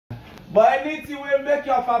But anything will make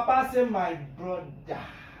your papa say, my brother.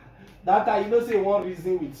 That time you know say one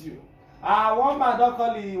reason with you. One man don't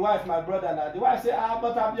call his wife my brother now. The wife say,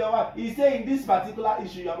 but I'm your wife. He say in this particular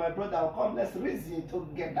issue, you're my brother. Come, let's reason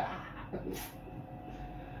together.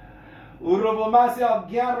 Uroboma say,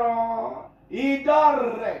 Ogiaro, he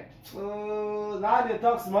don't read. Now they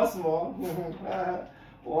talk small.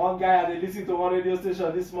 One guy they listen to one radio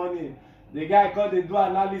station this morning. The guy called they do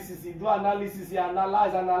analysis. He do analysis. He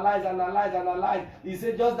analyze. He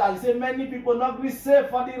said just that. He said many people not be safe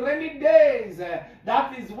for the rainy days.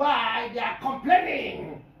 That is why they are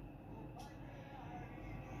complaining.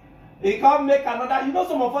 He can't make another. You know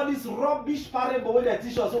some of all this rubbish parable where they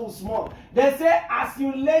teach us so small. They say as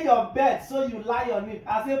you lay your bed, so you lie on it.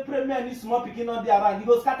 I say pray me any small picking on the around. You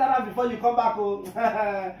go scatter around before you come back home.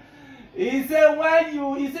 He said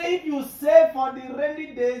if you save for the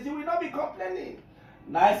rainy days, you will not be complaining.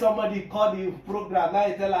 Now somebody called the program, now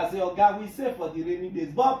he tell us, say, oh God, we save for the rainy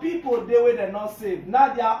days. But people, they way they're not saved.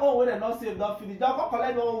 Now their own way they're not saved, don't finish. Don't go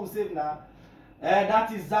collect the one who saved now.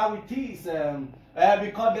 That is how it is.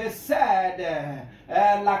 Because they said,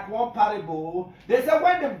 like one parable, they said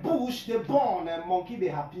when the bush, they born, monkey, they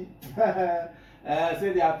happy.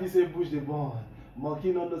 Say they happy, say bush, they born.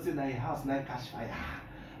 Monkey no know say na house, na catch fire.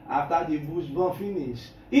 After the bush gone finish,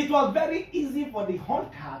 it was very easy for the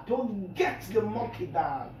hunter to get the monkey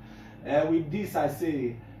down. With this I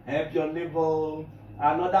say, help your neighbor.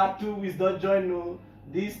 Another 2 weeks don't join you.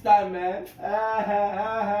 This time, man,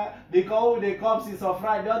 because they come since on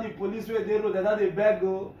Friday, all the police where they road, they don't they beg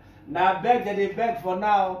go. Now beg that they beg for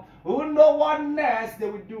now. Who know what next they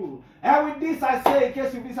will do? And with this I say, in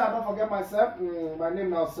case you miss, I don't forget myself. My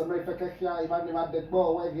name is Osaz. If I never dead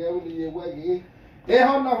boy, where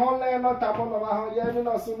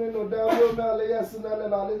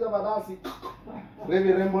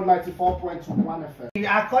Rainbow 94.1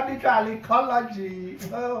 FM. According to alicology,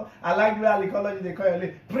 I like the alicology they call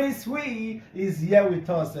it. Princewill is here with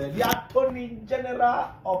us. The Attorney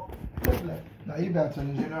General of Problem. Now you the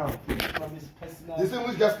Attorney General. From his personal.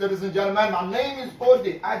 Distinguished guests, ladies and gentlemen, my name is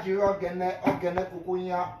Ode Ajiro Ogene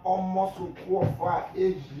Kukunya almost for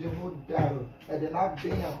age level down. And then I be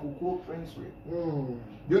a Kuku Princewill.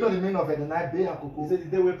 You know the meaning of it, and I be a Kuku. He said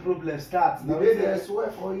the day where problem starts. The way they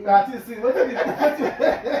swear for you. That is it.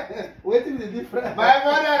 What is the difference? My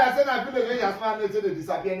mother, I said I feel the way your man is to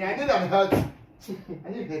disappear. And I did on hurt. I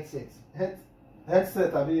need headset.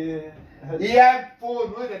 Headset, I mean.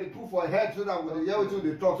 Earphone where they put for head so that when they hear what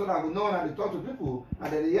they talk, so that we know when they talk to people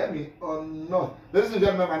and they hear me or not. Ladies and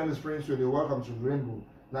gentlemen, my name is Princewill. Welcome to Rainbow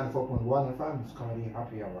 94.1 FM. It's currently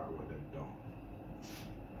happy hour with them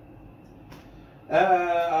done.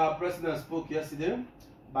 Our president spoke yesterday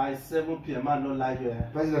by 7 p.m. I don't lie here.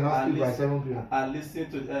 President not speak by 7 p.m. I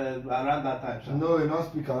listened to around that time. Sir. No, he not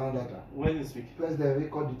speak around that time. When you speak? President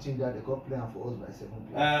record the thing that they got playing for us by 7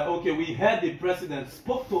 p.m. Okay, we heard the president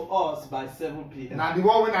spoke to us by 7 p.m. Now the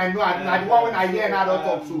one when I know, now the one when I hear and I don't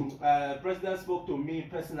talk to. President spoke to me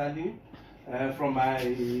personally from my.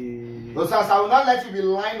 Osaz, I will not let you be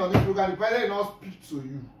lying on this program. The president will not speak to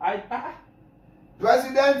you.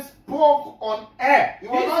 President spoke on air. He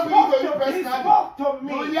was not speaking to you personally. He spoke to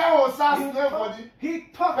me. No, yeah, Osaz nobody. He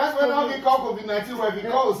talked that's to me. That's when we call COVID-19 when we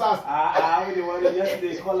call Osaz.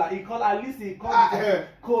 Yesterday he called at least he called it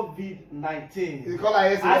COVID-19. He called her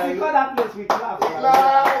yesterday. As he called that place, we clap. We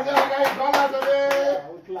clap.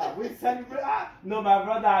 We clap. We celebrate. No, my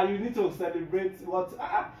brother, you need to celebrate what.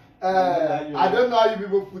 I don't know how you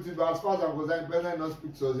people put it, but as far as I'm concerned, the president not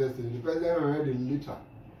speak to us yesterday. The president read the letter.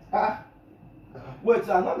 Wait,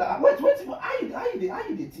 another. How you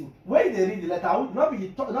the thing? Where they read the letter? Not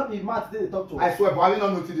be Matt they talk to. I swear, but I did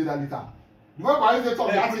not notice that letter. The way why they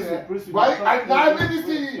talk that thing. I made this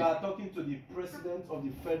thing. You are talking to the president of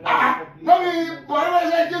the federal republic. No,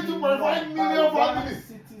 why give 2.5 million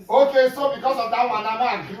families? Okay, so because of that one, I'm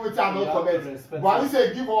not agree with you and not comment. But he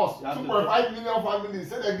said give us 2.5 million families.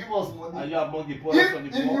 Say they give us money. Are you among the poorest of the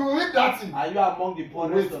poor? If you read that thing, are you among the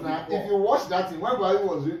poorest of the poor? If you watch that thing, when Buhari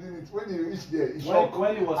was reading it, when he reached there, he shocked.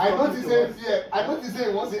 When he was I noticed him fear. I noticed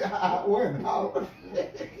him once. When? How?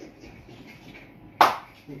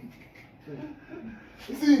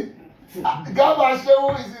 You see, Gaba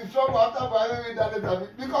Shehu is in trouble after Buhari read that letter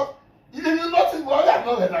because you notice Buhari has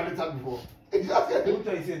not read that letter before. It's just get it.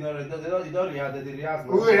 They don't react. They react.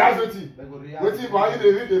 Who react with it? Wait till Buhari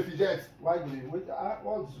they read the fidget. Why do they? Wait, that's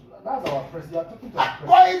our president. You are talking to our president.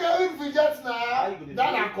 Why they read fidget now?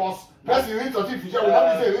 That cost. Person read something fidget. We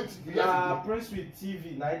don't say read fidget. Princewill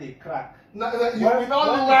TV now they crack. You will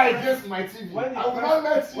not lie against my TV. I will not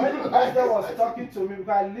let you. When the president was talking to me, because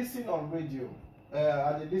I listen on radio.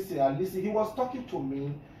 I listen. He was talking to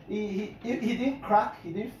me. He didn't crack,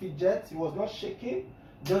 he didn't fidget, he was not shaking.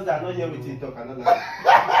 Just that not here with it talk another.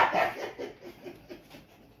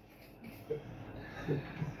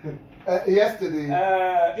 Yesterday.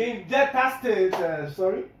 In Delta State,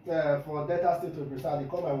 for Delta State to preside, they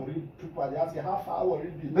come and read people and they ask you how far will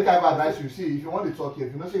it be. Make I advise you, see, if you want to talk here,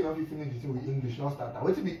 if you not say you don't finish the thing with English, not start.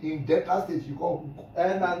 What to be in Delta State, you call.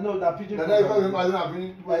 No, that pidgin.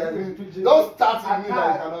 Don't start with me like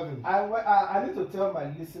I cannot finish. I need to tell my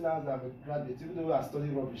listeners that I'm a graduate, even though I study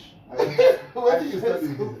rubbish. What did you study?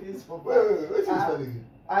 Wait, what did you study?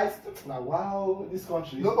 I studied. Now, wow, this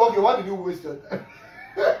country. No, okay, what did you waste your time?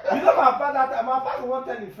 You know my father won't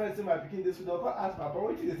tell the friends in my picking this, they'll ask my father,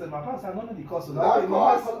 what did they say? My father said, I don't know the course. My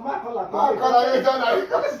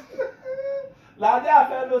like they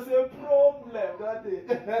have no same problem, don't they?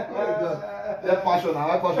 That passion,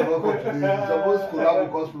 I passion don't come today. You're supposed to have a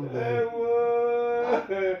cause problem.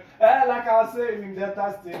 Like I was saying in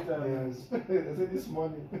Delta State, they say this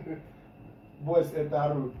morning, boys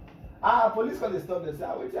enter road. Police call the stop, they say,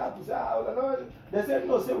 wait, you have to say, they say,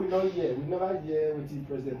 no, say we don't hear, we never hear with the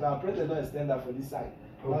president. Our president don't extend that for this side.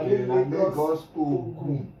 Okay, Lagos,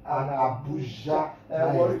 Ogun, and Abuja.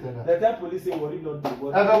 They tell police say worry not do.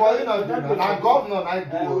 Worry not do. And governor, I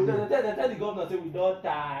do. They tell the governor say we don't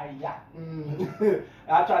tire.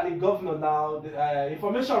 Actually, governor now, the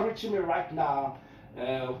information reaching me right now.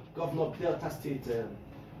 Governor of Delta State,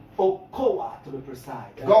 Okowa to be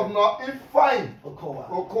precise. Governor Ifeanyi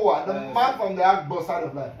Okowa, the man from the Agbo side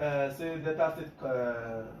of life. Say Delta State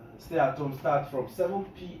stay at home start from 7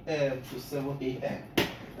 p.m. to 7 a.m.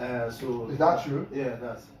 So is that true? Yeah,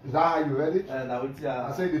 that's. Is that how you read it?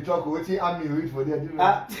 I say the talk waiting army read for there.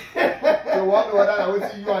 So what whether I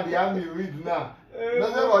waiting you and the army read now.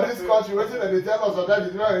 Nothing for this country waiting that they tell us or that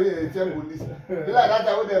is not really they tell police. Be like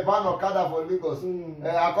that when they ban Okada for Lagos.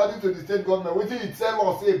 According to the state government, waiting it tell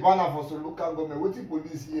us say banner for some local government. Waiting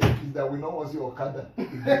police here is that we don't want to see Okada.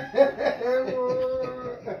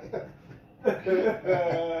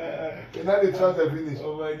 You know the chance they finish.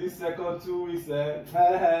 Oh my, this second 2 weeks, it's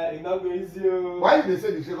not going easy. Why did they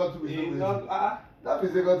say the second 2 weeks? That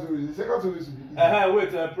is second 2 weeks. The second 2 weeks will be easy.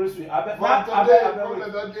 Wait, Princewill.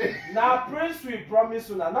 Now Princewill promise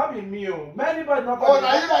you not be me. Many boys not. Oh,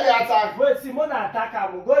 now you know the attack. Wait, Simone attack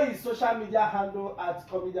him. Go his social media handle at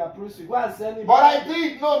Comedian Princewill. Go and send him. But I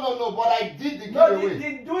did. No. But I did the giveaway.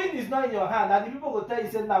 The doing is not in your hand. And the people will tell you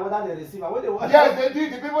say now whether they receive and when they want. Yes, they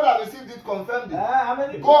did. The people that received it confirmed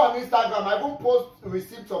it. Go on Instagram. I even post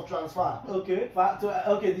receipts of transfer. Okay.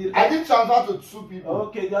 I did transfer to 2 people.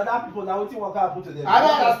 Okay, the other people now what you want to put to them. I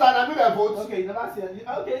don't understand. I mean they vote. Okay, you never see.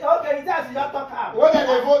 Okay, that's you don't talk about. When did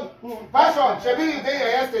they vote? Pashun, Shebi you there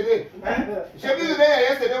yesterday. Shebi you there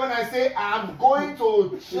yesterday when I say I'm going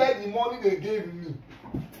to share the money they gave me.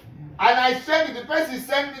 And I sent it, the person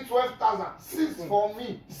sent me 12,000. 6 for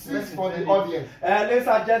me, 6 for the audience. Ladies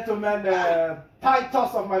and gentlemen,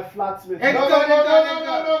 Titus of my flatmate. No,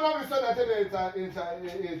 we saw that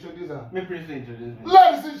introducer. Me briefly introduce me.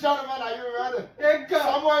 Ladies and gentlemen, are you ready?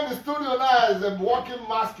 Someone in the studio now is a walking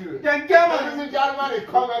masculine. Ladies and gentlemen, a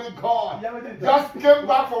comedy god. Just came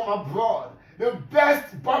back from abroad. The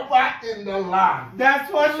best barber in the land.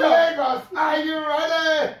 That's for sure. Lagos, are you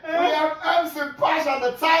ready? We have MC Pashun,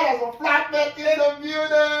 the titles of flatmate in the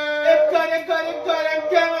building.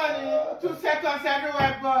 Come on. 2 seconds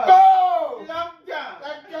everywhere, boy. Go! Long down.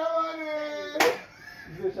 Come on.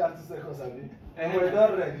 You say 2 seconds, Abi. We're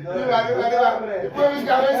not ready. You probably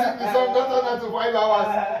can sing the song, don't turn that to 5 hours.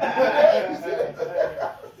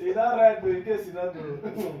 You're not ready in case you don't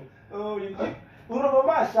know. Oh, you think? What's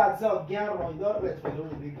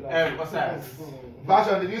that?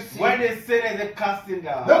 Pashun, did you see? When they say there's a casting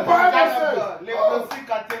down, the Bible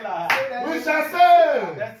says, we shall say.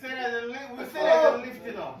 We say there's a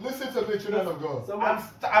lifting up. Listen to me, children of God. So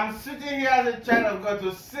I'm sitting here as a child of God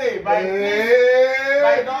to say by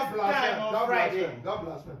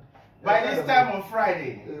this time on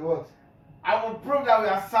Friday, What? I will prove that we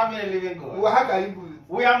are serving a living God. Well, how can you put it?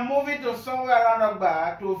 We are moving to somewhere around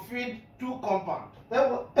Ogba to feed 2 compounds. Let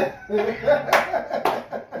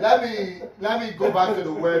me go back to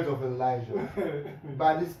the words of Elijah.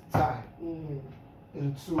 By this time,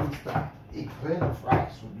 in 2 weeks' time, a grain of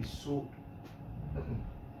rice will be sold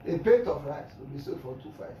A plate of rice will be sold for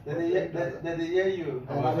 2,500. Then they hear you.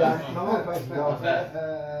 Normal price is down.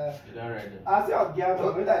 I say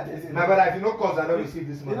Ogiano, when I say. My brother, if you no cost, I don't receive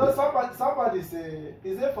this money. You know, somebody say,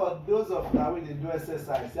 is it for those of now when they do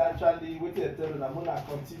exercise? Actually, wait till tell you, I'm gonna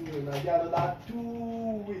continue. Now get another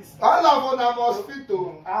 2 weeks. All of them must fit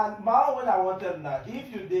to. And now when I want them now,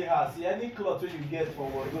 if you dey house, see any cloth you get for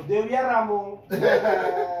work, they wear them.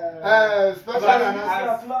 Special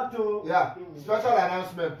announcement. Yeah, special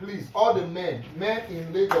announcement, please. All the men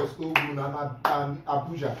in Lagos, Ogun, and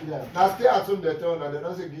Abuja. Yeah. Now stay at home. They tell them they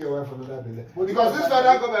don't say give your wife another bill. Because this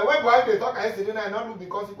federal government, when Buhari they talk yesterday, I not look the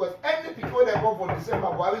consequence. Any people that come for December,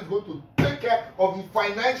 Buhari is going to take care of the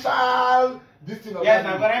financial. This thing of yes,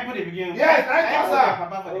 I'm going to put the beginning. Yes, right, sir.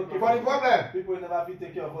 For the problem. People never fit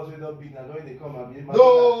take care of us without big now. When they come and be.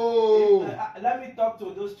 No. Let me talk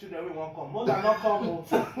to those children who won't come. Most are not come. Don't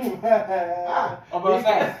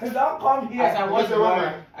come here. As I watch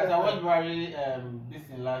Buhari, this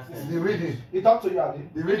in last. The reading. He talk to you, Abi.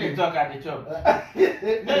 The reading. Talk at the chop.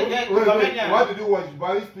 Wait. What did you watch?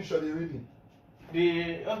 Buhari's speech or the reading?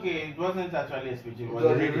 It wasn't actually a speech, it was So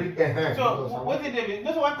a reading. So what did they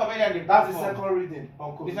do? One comedian that's the second reading.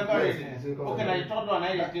 The second reading. Okay, now the third one I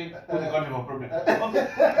did put the country for problem.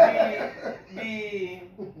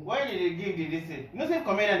 Why did they give this say? You know say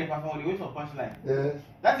comedian they perform, they wait for punchline. Yes.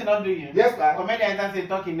 That's not doing you. Yes, sir. Comedian that say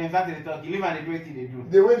talking names, that they talk, you leave and they do it they do.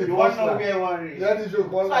 They wait the punchline. You want punchline. nowhere worry. Yeah, the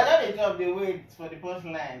joke. So I don't job they wait for the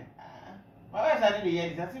punchline. My wife started to hear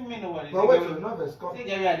this. I think me know what it is. But wait, you're not first. Take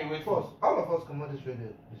everywhere they wait First, all of us come on this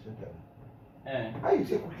radio this time. How you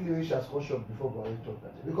say quickly reach as shop before Buhari talk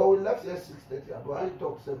that? Because we left here 6:30 and Buhari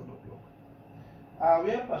talk 7 o'clock.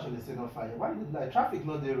 We have partially set on fire. Why did like traffic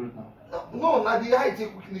not there road now? No, now the high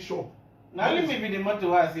take quickly shop. Now let me be the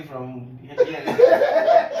motto I see from here.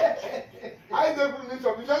 I take quickly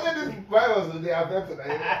shop. You just say this virus they affected.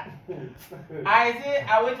 I say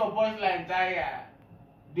I wait for punchline tire.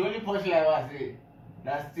 The only punchline I say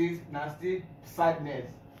that's still sadness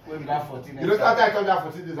when we have 14 days. You know after I told that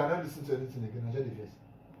 14 days, I don't listen to anything again. I just the face.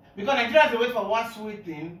 Because Nigerians wait for one sweet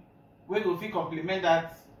thing where we feel compliment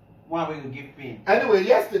that one way we give pain. Anyway,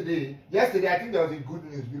 yesterday I think there was a good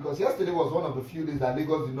news because yesterday was one of the few days that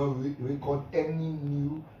Lagos did not record any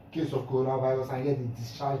new case of coronavirus and yet they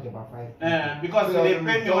discharged about 5 people. Because so they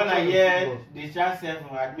pay me when I hear discharge 7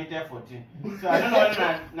 admitted 14. So I don't know what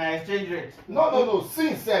my exchange rate. No.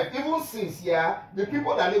 Since the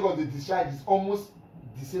people that Lagos they discharge is almost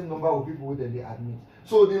the same number of people who they admit.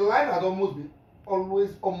 So the line had almost been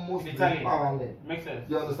parallel. Makes sense.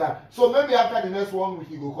 You understand? So maybe after the next 1 week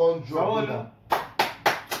you go come drop it down.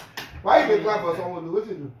 Why you clap for someone? What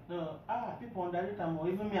you do? No, people underrate them or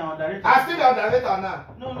even me I underrate. I still underrate her now.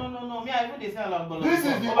 No. Me I even they say a lot of this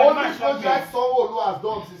is the only project someone has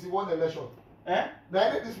done since he won the election. Eh? Now I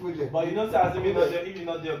need this project. But you know, as if you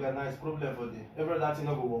not the organized problem for them. Every that thing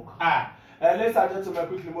not go work. Let's adjust to my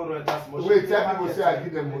quickly more enter small. Wait, tell people say I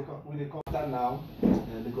give them work. When they come down now,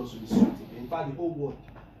 Lagos will be sweating. In fact, the whole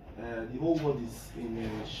world is in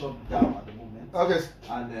shutdown at the moment. Okay.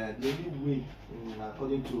 And the only way,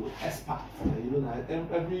 according to experts, you know,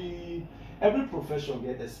 every profession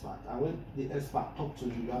get expert, and when the expert talk to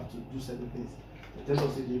you, you have to do certain things. They tell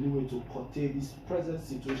us that the only way to curtail this present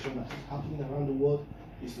situation that is happening around the world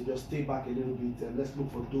is to just stay back a little bit and let's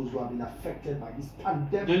look for those who have been affected by this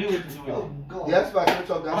pandemic. The only way to do it. Oh God. The expert will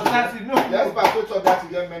talk that. The expert will talk that to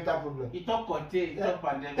get mental problem. He talk curtail, he talk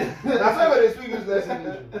pandemic. That's why when they speak useless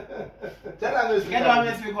English. Tell them to speak. Get on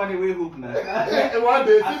me speak on the way hook now. One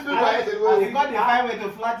day, these people are saying, "Well, they got the fine way to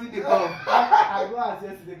flatten the curve." I go as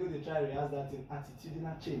yesterday go to try rehearse that thing.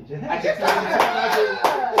 Attitudinal change.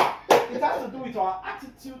 It has to do with our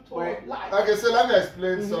attitude toward life. Okay, so let me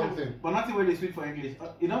explain something. But nothing when they speak for English.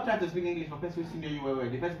 You don't try to speak English for person who know you well.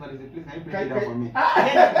 The first one is a place. Can you break it down for me?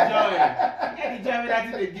 Get the joy. Get the joy that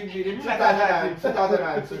thing they give me.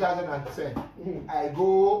 2010. I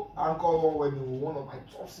go anchor one with one of my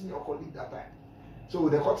top senior colleagues that time. So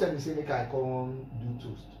the content is saying I come do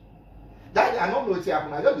toast. That I don't know what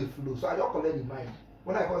happened. I just the flow. So I just collect the mind.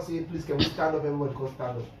 When I come say, please, can we stand up? Everybody can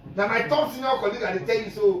stand up. Now my top senior colleague, and they tell you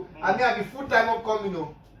so. I mean, I be full time upcoming, you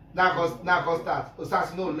know. Now can start.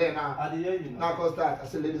 Osaz, no, learn now. Now can start. I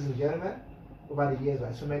said, ladies and gentlemen, over the years,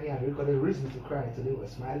 why so many have recorded reasons to cry. Today we're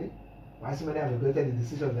smiling. Why so many have regretted the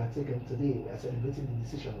decisions we have taken. Today we are celebrating the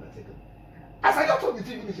decision we have taken. As I just told the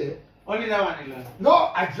TV finish, only that one alone.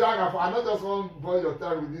 No, I drag her. I not just want to boil your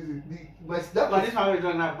time with this. But this one is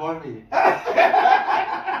not bore me.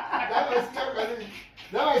 That was scary.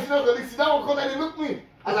 Now my senior colleague sit down and they look me.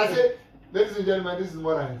 As I say, ladies and gentlemen, this is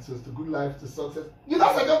what I insist to good life, to success. You know,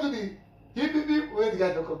 I just do the hip, where the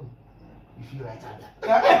guy don't come. if you write that.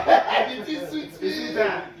 It is sweet.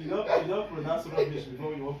 You don't pronounce rubbish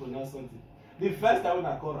before you want to pronounce something. The first time when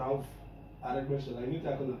I call Rauf, I mentioned I need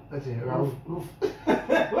to call him. That's it, Rauf. Roof.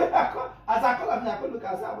 As I call him, I could look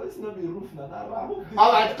at but it's not be roof now.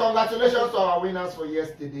 All right, congratulations to our winners for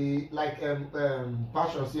yesterday. Like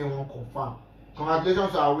Pashun saying one confirm.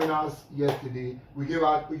 Congratulations to our winners yesterday. We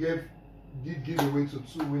did give away to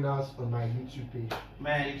 2 winners on my YouTube page.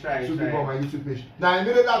 Man, you try. 2 people on my YouTube page. Now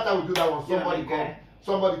immediately after we do that one,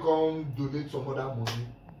 somebody come donate some other money.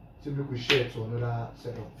 So we could share it to another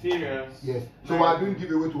setup. Serious? Yes. So we are doing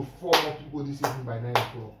giveaway to 4 more people this evening by 9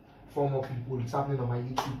 o'clock. 4 more people. It's happening on my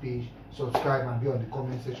YouTube page. Subscribe and be on the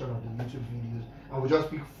comment section of the YouTube videos. And we just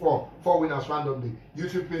pick 4 winners randomly.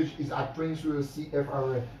 YouTube page is at Princewill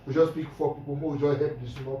CFRL. We just pick 4 people more. We just help the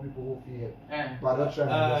small people who feel help. But I don't try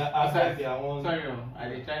Sorry, I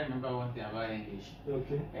dey try to remember one thing about English.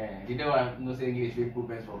 Okay. The day I know say English wey put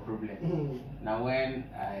best for problem. Now when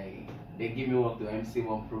they give me work to MC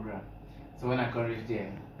one program. So when I come reach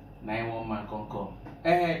there, 9 man come.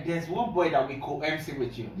 There's one boy that we co-MC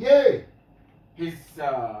with you. Yeah. He's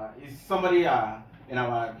somebody in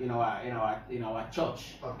our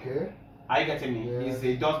church. Okay. Are you getting me? Yeah.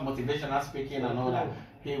 He does motivational speaking and all that.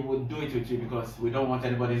 He would do it with you because we don't want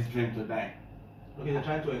anybody's dream to die. Okay, they're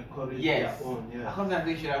trying to encourage yes. their own. Yeah. I come that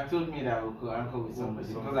they should have told me that we could anchor with somebody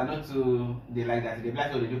because I know too they like that. They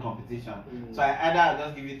like to do competition. So I either I'll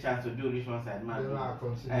just give you a chance to do which one side man.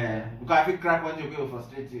 Because I feel crap when you go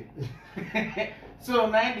frustrate you. So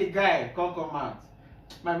now the guy come out.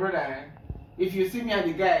 My brother, if you see me and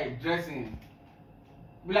the guy dressing,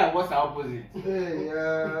 be like, what's the opposite? Hey,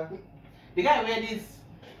 yeah. The guy wear this,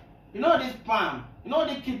 this palm, the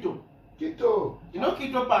keto. Keto.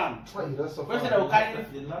 Keto palm. Oh, you don't suffer. The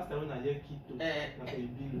last time when I hear keto,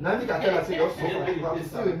 Nandi can tell us you don't suffer. You have to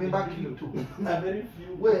still remember keto. Very few.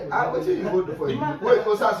 Wait, what did you go do for you? Wait,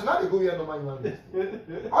 Osaz, now they go here normal human beings.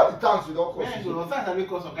 All the towns you don't cost. Osaz have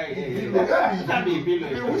cost some kind of You can't be a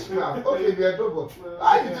billion. You witchcraft. Okay, we are double.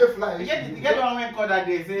 How you just fly? You get the one when call that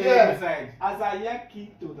day, say inside. As I hear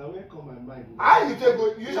keto, that will come my mind. How you take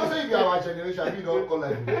go? You should say if you are our generation, you don't call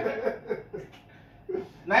like me.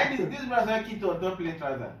 Now this brother keto don't play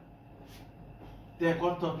trouser. They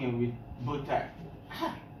come talking with both tie.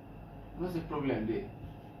 What's the problem there?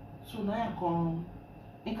 So now I come.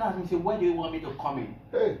 He ask me say, where do you want me to come in?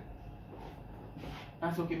 Hey.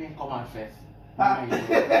 That's okay, me come out first.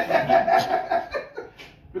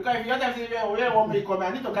 Because if you just say, where you want me to come in, I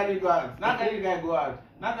need to carry you go out. Now carry the guy go out.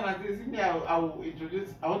 Now can I say, see me, I will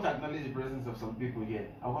introduce, I want to acknowledge the presence of some people here.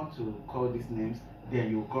 I want to call these names, then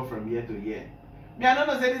you will come from year to year. Me, I don't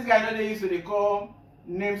know say this guy know they used to call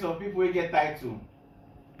names of people who get title.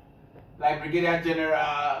 Like Brigadier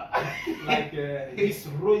General. Like His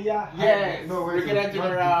Royal Yes. No, Brigadier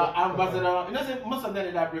General, Ambassador. You know, say most of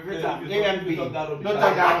them that abbreviate AMP. Don't talk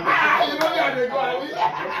that You know where they go, I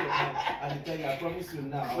tell you, I promise you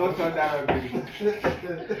now. Don't talk that rubbish.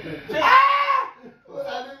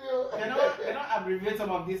 They don't abbreviate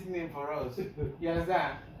some of this name for us. You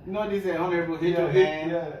understand? You know this honorable HON,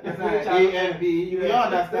 AMB, you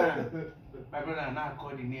don't understand. My brother now call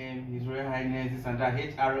the name, His Royal Highness, this and that,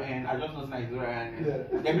 HRN. I just know it's not His Royal Highness.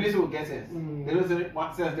 The police will guess it. They don't say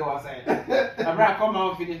what sense they were saying. My brother come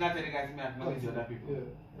out, finish, now tell the guys me acknowledge the other people.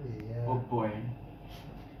 Yeah. Oh boy.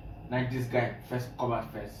 Now this guy first come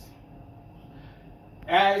out first.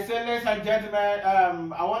 So ladies and gentlemen,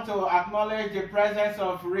 I want to acknowledge the presence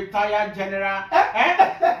of retired general.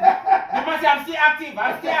 You must say I'm still active.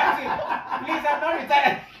 Please, I'm not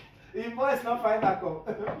retired. If boys not find that come.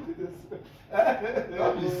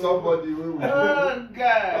 That is somebody who will Oh God.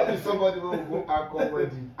 That is somebody who will go alcohol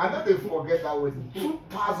wedding. And not to forget that wedding.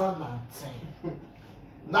 2010.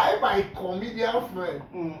 Now my comedian friend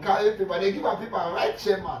carry paper, they give a paper and write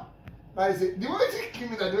chairman. I say, the way they give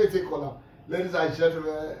me that, the way they call him. Ladies and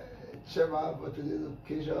gentlemen, chairman for today's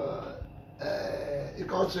occasion. You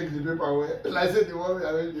can't check the paper well. Like I said, the one we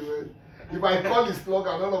arrange the way. If I call his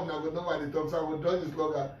slogan, all of them will know why they talk, so I will draw the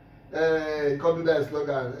slogan. Can't do that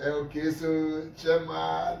slogan. Okay, so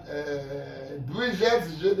chairman, Bridget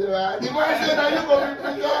General. The man said that you go be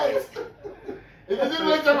Bridget. If you didn't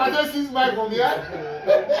know chairman, just use mic from here.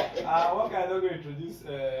 What kind of go introduce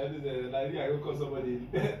like I go call somebody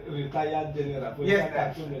retired general for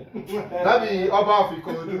That be Oba of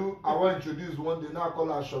Ikorodu. I want to introduce one day now call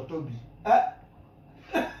her Shotobi.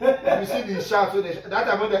 You see the shout, so that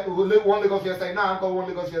time when they one Lagos Fiesta, now I call one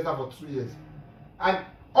Lagos Fiesta for 2 years. And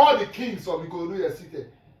all the kings of Ikorodu are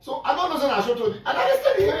seated. So I don't know say na Shotobi. And I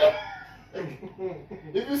stay here.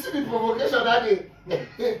 If you see the provocation that day,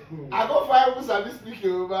 I go find who sabi speak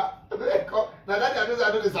Yoruba. Now that I know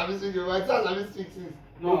the sabi speak Yoruba, it's not sabi speak since.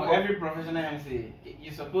 No, every professional MC,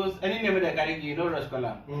 you suppose any name they carry you don't rush call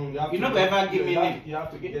them. You to no go ever give me name. You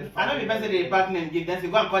have to get. I know the person they pack name give them say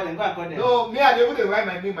go and call them, go and call them. No, me I dey even dey write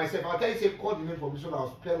my name myself. I'll tell you say call the name for me so that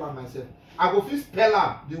I'll spell am myself. I go fit spell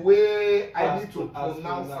am the way I need to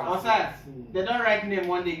pronounce am. Osaz, they don't write name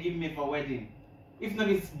one day give me for wedding. If not,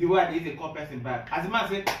 it's the way they use a call person back. As the man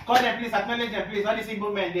say, call them please, acknowledge them please. All these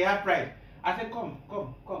Igbo men, they have pride. I said, come,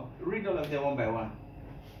 read all of them one by one.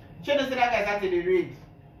 Show them say that guy started to read.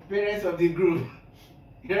 Parents of the group.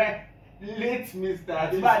 Right? Late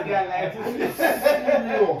Mr. The bad guy like Serious.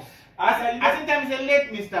 I think time he said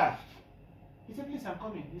late Mr. He said, please, I'm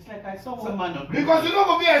coming. It's like I saw one man on green Because you know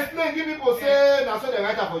for me explain, give people say that's what they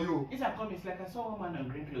write for you. It's I'm coming. It's like I saw one man on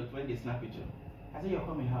green clothes when they snap picture. I said, you're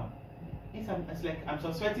coming how? It's like I'm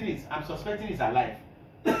suspecting it's alive.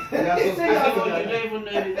 You don't even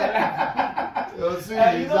know if it's alive. You're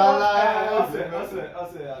saying it's alive.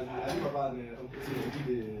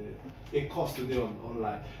 A course today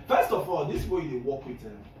online. First of all, this way you work with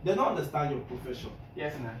them, they don't understand your profession.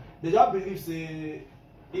 Yes, man. They just believe say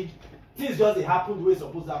things just they happen the way it's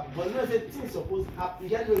supposed to happen. But you know say things supposed to happen. You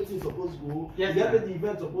get the way things supposed to go. Yes, you get the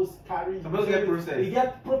event supposed to carry. Supposed to get process. You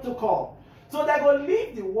get protocol. So they go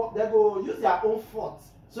leave the work. They go use their own faults.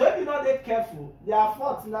 So if you not dey careful, their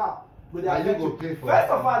faults now. But they are go pay for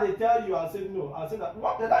first of all, they tell you, I'll say no. I'll say that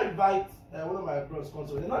what they don't invite one of my bros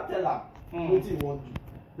console. They not tell them what you want to do.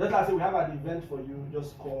 Just like say we have an event for you,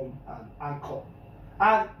 just come and anchor.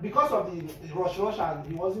 And because of the rush and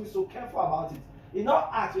he wasn't so careful about it, he not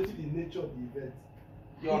asked what the nature of the event.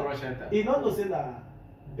 Your rush enter. He not know say na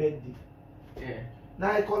birthday. Yeah.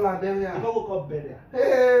 Now I call her burial. He not go call burial.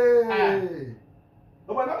 Hey.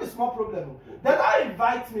 Oh, but not a small problem. Then I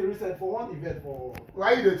invite me recently for one event for.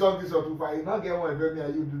 Why you dey talk this or too far? You not get one event me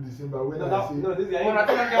and you do the same, but when I say No, this guy. Oh, I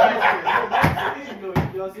don't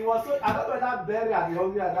Because he was so. I don't know that burial at the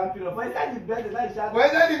hungry at that period. But inside the bed, the night shot. when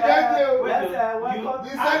the birthday? Welcome. The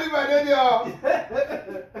celebrate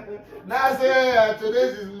now say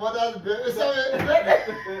today's his mother's birthday.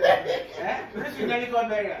 Rich you nearly got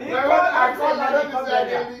burial. I call her don't be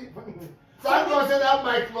say thank God say that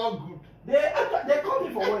mic not good. They call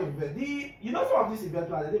me for one event. You know some of these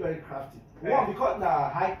events are very crafty. One because na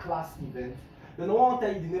high class event. They don't want to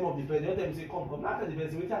tell you the name of the event. They don't tell you say come. Now tell the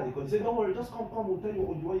event say wait till they call. They say don't worry, just come. We'll tell you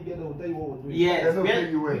what you get there. We'll tell you what we're doing. Yes. They don't pay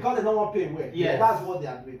you well. Because they don't want to pay well. Yes. That's what they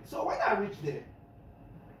are doing. So when I reach there,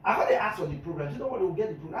 I thought they asked for the program. You know what? We'll get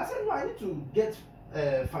the program. I said no. I need to get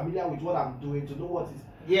familiar with what I'm doing to know what is.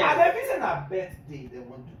 Yes. And every say na birthday they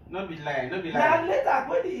want to. Not be lying. Not be Now lying. later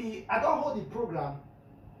when I don't hold the program.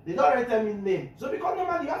 They don't already tell me name. So because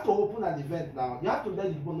normally you have to open an event now. You have to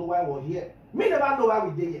let people know why we're here. Me never know why we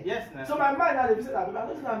did here. Yes, no. So my mind now they say that I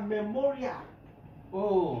don't a memorial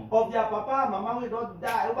of their papa and mama who don't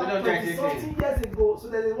die over 20 something years ago. So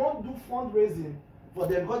that they won't do fundraising for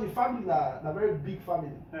them because the family are a very big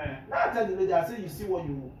family. Now I tell the lady, I say you see what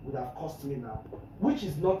you would have cost me now. Which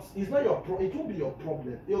is not your problem. It won't be your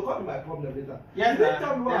problem. It will come be my problem later. Yes, you didn't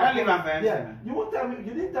tell me what I'm coming. Yeah, you won't tell me.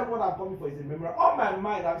 You didn't tell me what I'm coming for. Is a memory. On my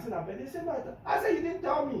mind, I'm saying, they say no. I say you didn't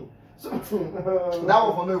tell me. So That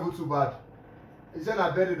one for no even too bad. He said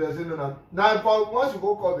I bet it doesn't know. Now for once you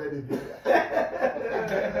go call the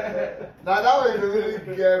now that one is a really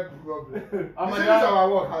get problem. This is our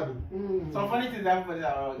work hard. Some funny things happen for this.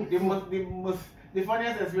 The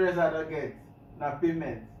funniest experience I don't get na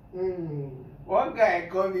payment. One guy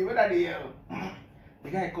called me. What are they? The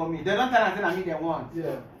guy called me. They don't tell us that I mean they want.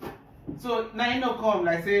 yeah. So now he no come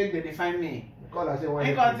like say they find me. Call and say why.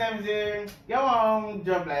 He come tell me say get one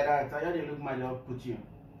job like that. I just look my job put you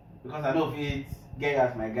because I know if it get you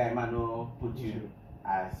as my guy, man, no put you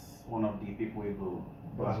as one of the people we go.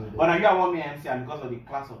 But now you are one me MC and because of the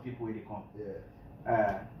class of people where they come.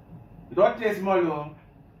 Yeah. You don't take small loan.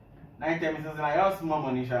 9 tell me something like your small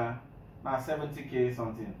money, sha. Now 70K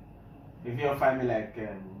something. If you find me like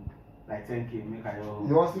 10K, make I your.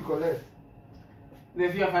 You want to collect?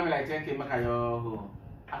 If you find me like 10K, make I your.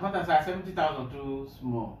 I can't say 70,000 too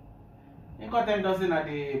small. You got them doesn't at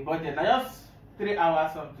the budget. Now just 3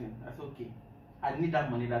 hours something. That's okay. I need that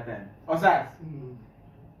money that time. Osaz.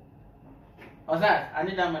 Osaz, I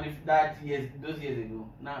need that money those years ago.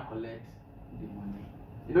 Now I collect the money.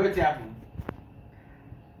 You know what happened?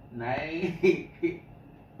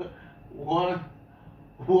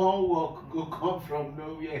 One work go come from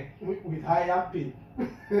nowhere. With higher pay.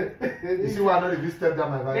 You see why I know if you step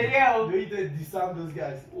down my value. Yeah, They need to disarm those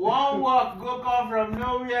guys. one work go come from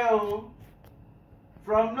nowhere.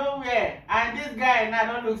 From nowhere. And this guy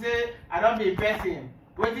now don't look say I don't be person.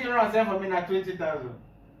 What did you run send for me now 20,000?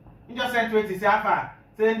 You just send 20, say how far?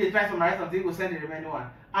 Send the price for my rest until you go send the remaining one.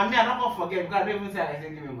 And me, I'm not gonna forget because I don't even say I say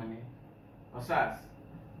give me money. Osaz,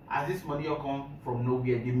 as this money will come from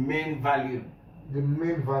nowhere, the main value. The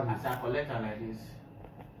main value. As I collect her like this,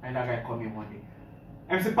 and that guy come in one day.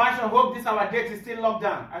 MC Pashun, hope this our date is still locked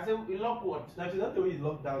down. I said, we lock what? That's not the way it's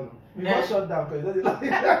locked down. We Yeah. not shut down because it's not. He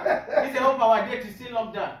said, hope our date is still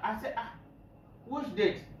locked down. I said, which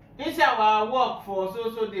date? He said, our work for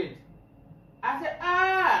so date. I said,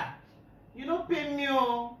 you don't pay me.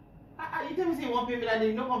 You tell me say you won't pay me that day,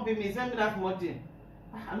 you don't come pay me, send me that small thing.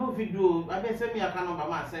 I know if you do, I better send me account number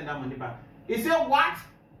and send that money back. He said, what?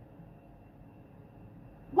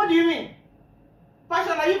 What do you mean?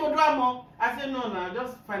 Pashun, are you go do more? I said, no,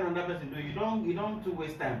 just find another person do it. You don't too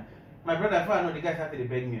waste time. My brother, before I know the guy started to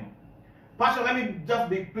beg me. Pashun, let me just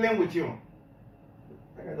be plain with you.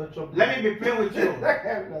 Let me be plain with you.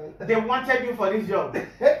 They wanted you for this job.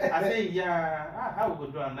 I say, yeah, how we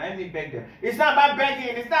go do it? Let me beg them. It's not about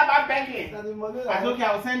begging. It's not about begging. I said, okay,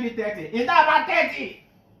 I will send you 30. It's not about 30.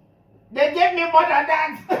 They gave me more than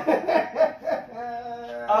that.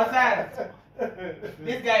 Osaz,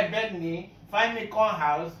 this guy begged me, find me corn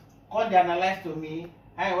house, call the analyze to me.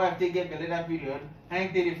 I wife take get the later period. I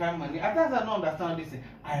ain't take the find money. At times I don't understand this thing.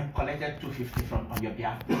 I have collected 250 on your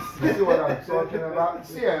behalf. You see what I'm talking about?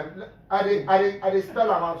 See, I dey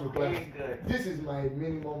spell amount to claim. This is my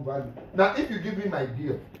minimum value. Now, if you give me my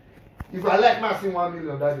bill, if I like my 1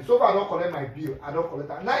 million that day, so far I don't collect my bill, I don't collect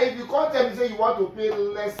that. Now, if you come tell me say you want to pay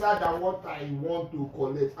lesser than what I want to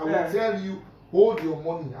collect, I will tell you, hold your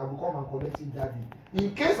money, I will come and collect it that day.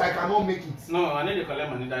 In case I cannot make it. No, I need to collect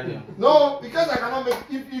money that day. No, because I cannot make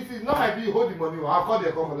it. If it's not my bill, hold the money. I'll call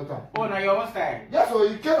the collector. Oh, now your own style. Yes, so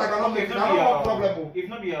in case I cannot make it, I don't have problem. If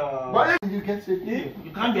not be your... But if you can say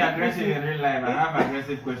you can't be aggressive in real life and have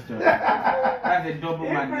aggressive questions. That's a double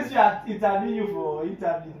man. If you interview you for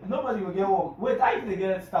interview, nobody will get work. Wait, how you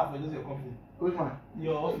get staff for just your company? Which one?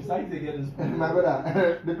 Your office, how you get this? My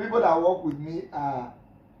brother, the people that work with me are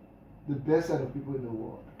the best set of people in the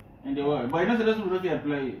world. In the world. But you know, so those people don't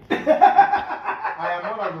employ you. I am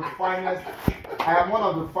one of the finest. I am one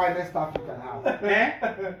of the finest staff you can have. Eh?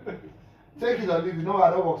 Take it or leave it. No,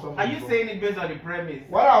 I don't work somewhere. Are you saying it based on the premise?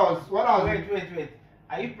 What I was. Wait.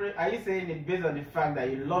 Are you saying it based on the fact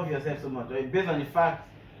that you love yourself so much, or based on the fact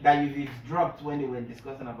that you dropped when they were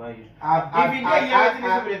discussing about you? If you didn't hear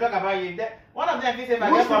everything they talk about you, one of them say,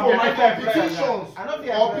 most people, my competitions,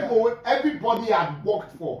 or people, everybody I've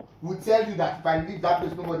worked for will tell you that if I leave that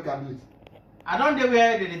place, nobody can do it. I don't know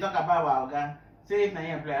where they talk about our guy. Say if I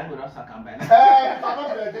employ, I go to suck and buy.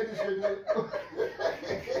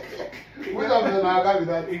 Which of them are guy with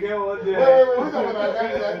that? You get one day. Which of them are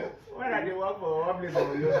guy with that? When I work for one place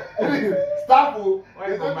for you. Staff will,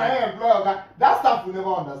 they don't employ that staff will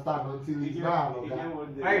never understand until it's not an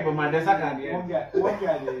organ. Right, but my second one guy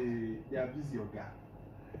they abuse your guy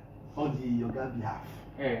on the yoga behalf.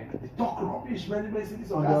 Yeah. They talk rubbish, many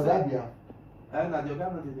cities On the other behalf. And the yoga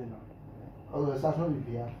not there now. Oh, that's not the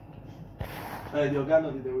behalf. The yoga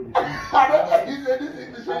not there with it. I don't think he said this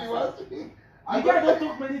English when he was speaking. The guy don't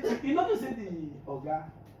talk many things. You know to say the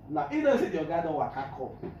yoga. Now, he don't say the yoga don't waka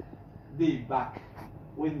come. They back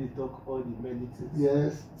when they talk all the many things.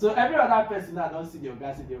 Yes. So every other person that don't see the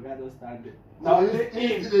yoga don't stand there. Now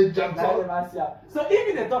they jump out. So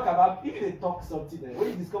if they talk something, when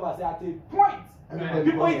you discover say at a point,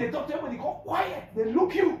 people if they talk to everybody go quiet, they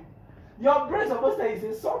look you. Your brain supposed to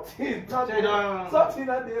say something, something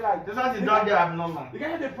that they like. There's something not there abnormal. The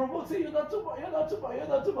guy they promote say you're not too much.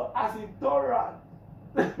 As he turn around,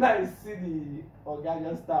 now you see the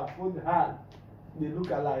organic staff put hand, they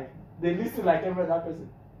look alike. They listen like every other person.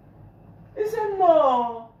 He said,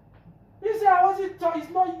 no. He said, I wasn't talking.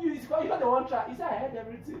 It's not you. It's not, you're not the one try. He said, I heard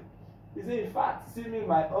everything. He said, in fact, see me in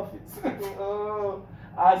my office. Oh,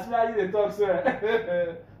 I swear you the talk,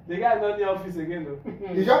 sir. The guy not in the office again, though.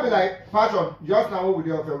 It just be like, Pashun, just now when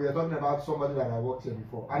we were talking about somebody that I worked here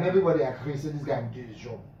before. And everybody agrees, said this guy will do his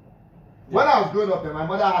job. Yeah. When I was growing up, my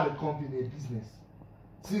mother had a company, a business.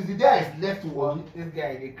 Since the day I left to work, this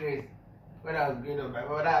guy is crazy. When I was growing up, my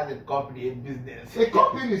mother has a company, a business. A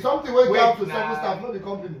company, something wake up to 7 staff, not the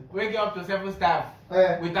company. Wake up to 7 staff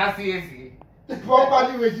without CAC.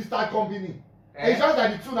 Properly registered company. It's just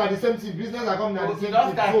that the two are the same thing. Business are coming at the same thing. You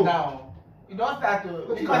don't start now. You don't start to,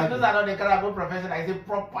 because those are not the kind of professional. I say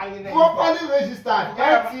properly registered.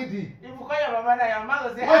 LTD. If you call your mama now, your mama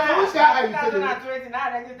will say, which guy are you 2020 now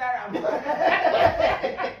register.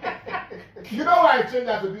 You know why I changed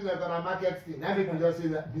that to business on a market thing? Now people just say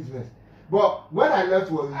that business. But when I left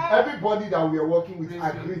work, everybody that we were working with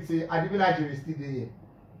agreed, say, I didn't actually still there.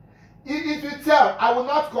 If you tell, I will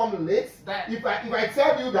not come late. That- If I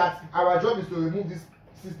tell you that our job is to remove this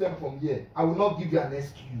system from here, I will not give you an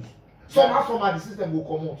excuse. Somehow the system will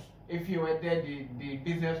come out. If you were there, the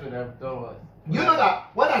business would have done what? You know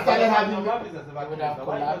that when I started having your man business never would close. have Now,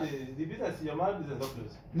 why collapsed. the business, your man business not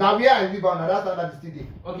close. now where I live on, that's standard is still there.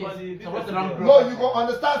 Okay, Nobody- so what's the wrong No, you go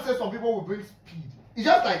understand. Say some people will bring speed. It's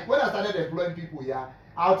just like when I started employing people. Yeah,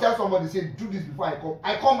 I'll tell somebody say do this before I come.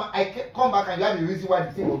 I come back and you have a reason why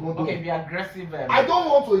the thing was not done. Okay, be aggressive. I don't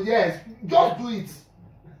want to. Yes, just do it.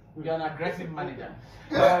 You're an aggressive manager.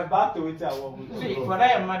 Back to which I want. See, for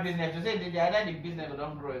that your man business, you say the either the business will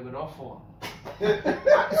not grow, it will not fall.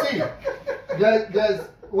 See, there's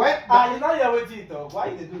when You know you're waiting to talk. Why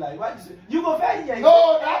you dey do like why you go fair here?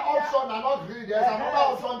 no that option are not green. There's another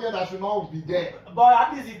option there that should not be there. But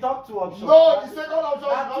at least you talk two options. No, the second option should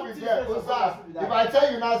That not two be there. things Osaz, supposed to be there. if I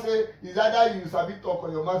tell you now, say it's either you sabi talk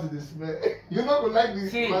or your mouth is the smell. You know, go like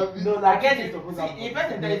this. See, no, I like get two it. things supposed See, to if happen.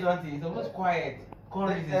 person tell you something, it's almost quiet.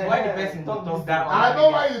 Why the person Talk will talk this down? thing. I know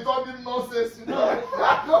why you told him nonsense. You know,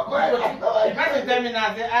 I know why. I know why. The person tell me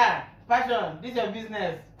now, say, Pashun, this your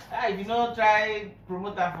business. If you don't try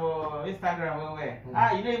promoter for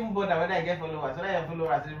Instagram, you don't even bother whether I get followers, whether your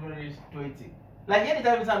followers even reach 20. Like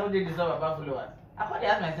anytime I know they deserve about followers, I can't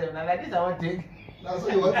ask myself now, like this I want to take. That's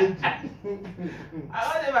what you want to do. I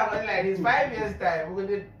want to go like this 5 years time, we're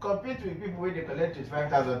going to compete with people where they collect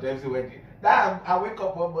 25,000 to every wedding. That I wake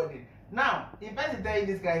up one morning. Now, if person tell you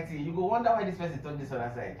this kind of thing, you go wonder why this person talk this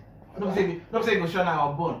other side. No say you go show now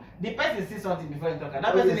or bone. The person see something before you talk. That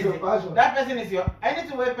person is that person is your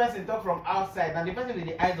anything where person talk from outside and the person is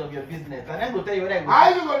the eyes of your business and then go tell you whether you go. How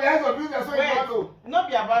you go the eyes of business so you want to? Not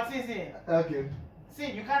be about seeing. Okay.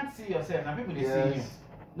 See, you can't see yourself. Now people they Yes. see you.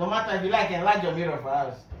 No matter if you like enlarge your mirror for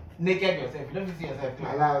house, naked yourself. You don't see yourself.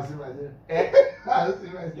 I'll see myself. Eh? I'll see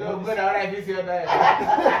myself. Yo, go down right this your diet.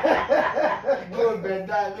 Go bend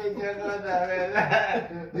down, make your go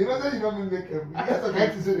down. You know that you don't make them. You have to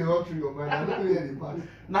get to say the whole through your mind. I don't know where they pass.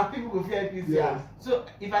 Now people go fear this. Yes. So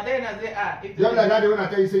if I tell you now say if Just like that, when I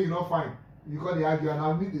tell you say you're not fine, you call the argue and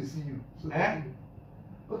I'll need to see you. So Eh?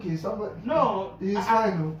 okay, somebody. No, He's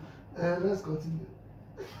fine. No. Let's continue.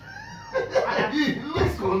 He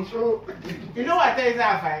lose control. You know what I tell you say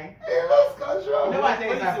I'm fine? He lost control. You know what I tell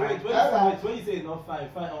When you you say say I'm wait, fine? when you say it's not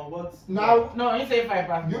fine on what? Now, No, you say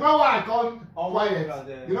 5%. you know why I call On quiet? what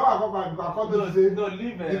ground, You know why I call quiet? Because I call No, them to say, no,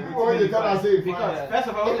 leave the people when they tell us say, Because fine. first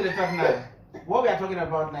of all, what do they talk now? What we are talking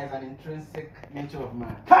about now is an intrinsic nature of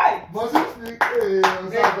man. Kai! But since we,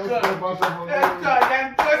 Osaz just spend passion for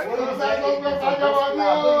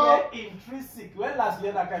me. Intrinsic. When last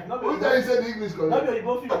year that kind, not Who tell you say the English not correct? be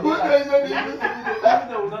Igbo people. Who tell you say the English Even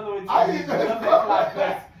though we don't know it. I didn't know Don't it. make clap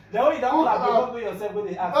first. The way you don't Who clap, you clap? don't go yourself go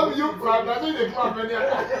dey ask. No be you clap, na so they clap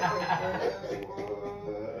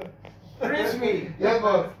Princewill. Yes,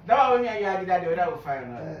 boss. That one when me and you had that the other will fire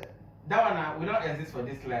now. That one now, we don't exist for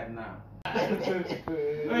this life now.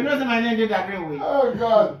 You know my name did agree with. Oh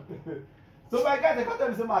God. So my guy, they come tell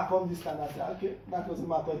me say ma come this kind of say okay, na cause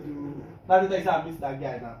ma come do. Now they say I miss that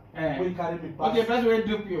guy now. When he carry me pass. Okay, first we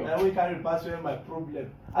dupe you. When he carry me pass where my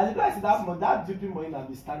problem. And the guy say that money, that duping money na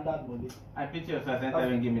be standard money. I pity yourself and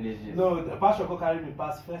time and give me this shit. No, the pastor go carry me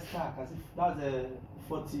pass first track as if that was a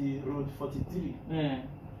 40 road 43. Yeah.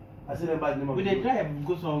 I see them by the name of. We dey drive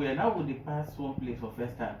go somewhere. Now we dey pass one place for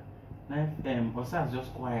first time. Now Osaz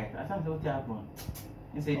just quiet. I said, what happened?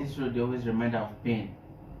 He said this road they always remind her of pain.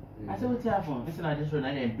 I said, what happened? He said, no, this road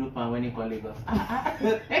I didn't dope and when he call Lagos.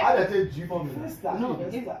 How they take G From for me? first track. No,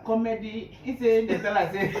 first it's track. comedy. He said they tell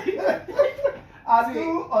us say I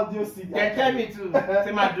do audio CD. they tell me to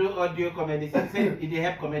say my do audio comedy. He said it dey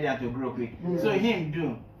help comedian to grow quick. So him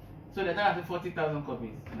do. So they tell us 40,000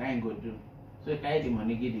 copies. And I ain't go do. So he carry the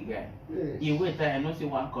money give the guy. He wait and not see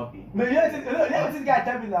one copy. No, you know what this guy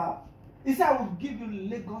tell me now? He said, I will give you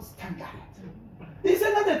Lagos standard. He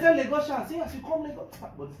said, now they tell Lagosians, say, as you come Lagos.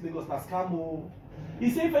 But this Lagos na scam. Oh.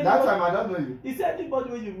 He said, if anybody, That time I don't know you. he said,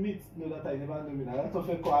 anybody when you meet, no, that I never know me. Now that's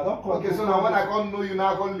a call. I don't call. Okay, so now when I can't know you,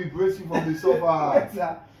 now I can't liberate you from the sofa. Wait,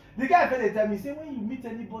 sir. The guy they tell me, say, when you meet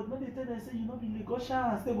anybody, no, they tell them, say, you not be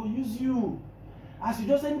Lagosians, they will use you. As you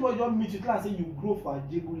just anybody don't meet you, class say you grow for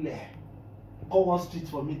Jegule. Call one street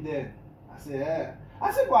for me then. I say, yeah.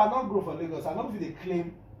 I say, well, I not grow for Lagos. I not feel they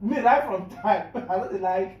claim me right from time. I don't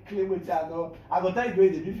like claim which I know. I go tell you the way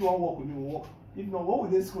if you want to work with me, we'll work. If not, what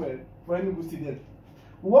would they square for any good student?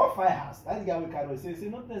 We work firehouse. That's the guy we carry. Say,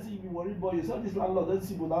 not necessarily you be worried about yourself. This landlord doesn't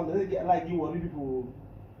see people down there. They get like you worry people.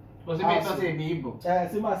 Was it me say be Igbo?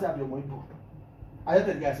 Say, man, say, I'm your money. I just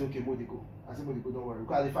tell the guy, say, okay, Modiko. I say, Modiko, don't worry.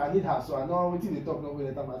 Because if I need her, so I know what they talk, no way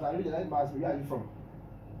they talk. I say, I really like my ask me, where are you from?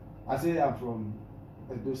 I say, I'm from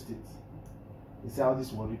Edo State. He said all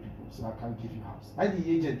these worry people, so I can't give you house. And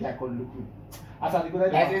the agent guy called look me. As I go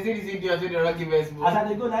there, like they say this idiot with the rocky vest. as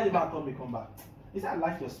I go there, the man come back. He said I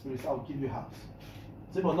like your spirit, so I will give you house.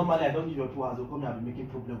 So but normally I don't give your people house, they'll come here and be making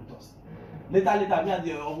problem with us. Later, me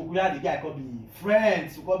and the guy could be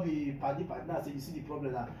friends, who could be party partner. So you see the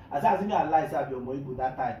problem now. As I me and lie, say I be Omoibo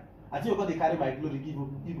that time. I think you they carry my glory, give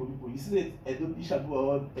people. You see the Bishop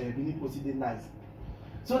or Bini Posi nice.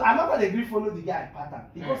 So I'm not gonna agree follow the guy pattern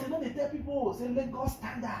because you know they tell people say let God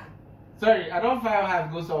standard. Sorry, I don't find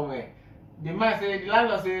house go somewhere. The man say the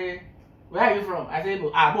landlord say, where are you from? I say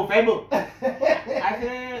Igbo. Ah, Igbo. I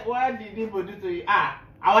say, what did Igbo do to you? Ah,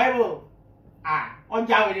 Igbo. Ah, on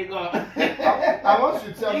Java they go. I want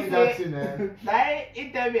you to tell me that thing, eh? Like,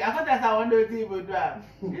 he tell me, I thought that's how I wonder what Igbo do.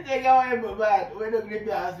 He say, go Igbo bad, we don't give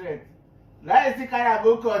you house rent. Like, see, kind of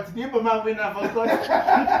go court. The Igbo man win for court.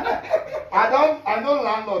 I know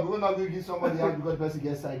landlord will not give somebody house because the person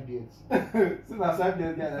gets side gates. So na side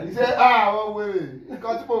gate guy. He say, wait.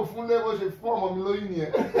 Because people full level should form on below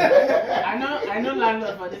here. I know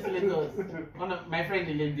landlord for this Lagos. One of my friend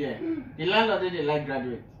they live there. The landlord they like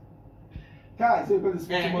graduate. Guys, so because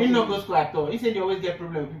he no go school at all. He said they always get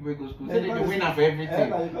problem with people who go school. He said they win for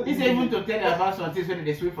everything. He said even to tell them about something when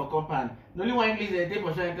they sweep for compound. The only one English they take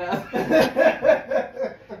for showing class.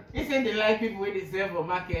 He said they like people when they sell for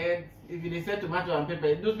market. If they sell tomato and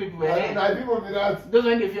pepper, those people were there. People be that. Those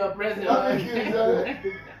when they feel oppressed.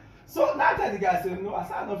 So that time the guy said no. I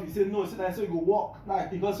said enough. He said no. So I said you go walk.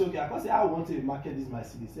 Like because okay, I can say I want to market this my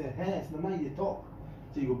city. He said, hey, it's no man you talk.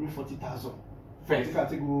 So you go bring 40,000. First, you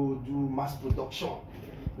can go do mass production.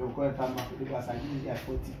 They will call it time market because I give this guy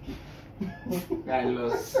 40K. I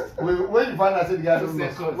lost. When you find out the guy don't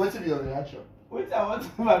lost, what will be your reaction? Wait, I want to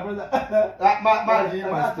my brother.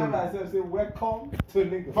 My story. Myself say welcome to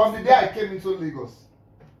Lagos. From the day I came into Lagos,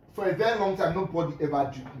 for a very long time, nobody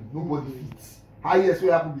ever duped me. Nobody fits. How yes, we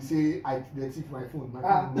happen to say they take my phone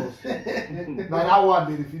lost. Now that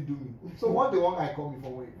one they fit do me. So one day one guy called me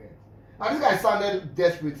from one event. And this guy sounded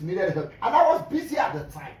desperate, needed help. And I was busy at the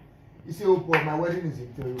time. He said, oh boy, my wedding is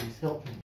in 3 weeks, help me.